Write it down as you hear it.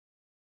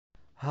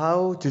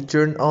How to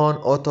turn on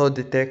auto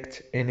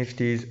detect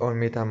NFTs on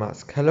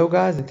Metamask. Hello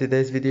guys, in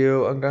today's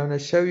video I'm gonna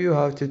show you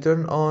how to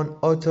turn on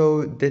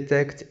auto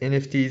detect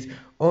NFTs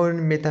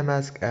on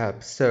Metamask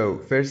app. So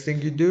first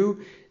thing you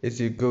do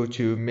is you go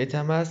to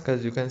Metamask.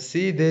 As you can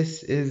see,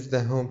 this is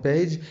the home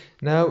page.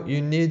 Now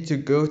you need to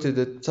go to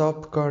the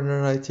top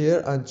corner right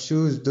here and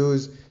choose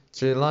those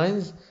three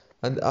lines,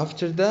 and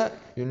after that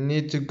you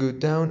need to go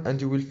down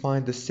and you will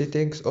find the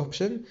settings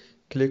option.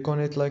 Click on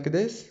it like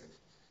this,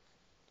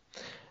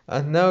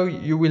 and now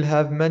you will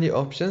have many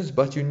options,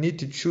 but you need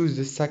to choose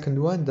the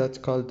second one that's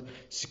called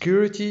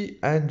security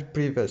and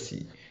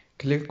privacy.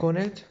 Click on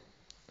it,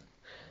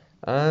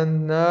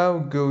 and now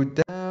go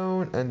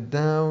down and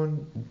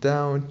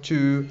down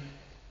to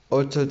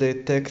auto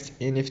detect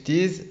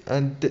NFTs,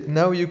 and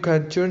now you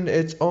can turn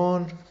it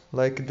on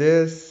like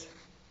this.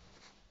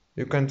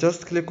 You can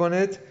just click on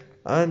it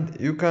and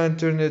you can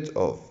turn it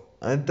off.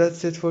 And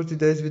that's it for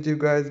today's video,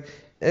 guys.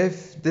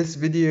 If this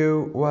video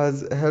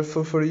was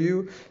helpful for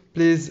you,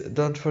 please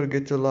don't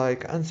forget to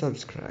like and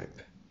subscribe.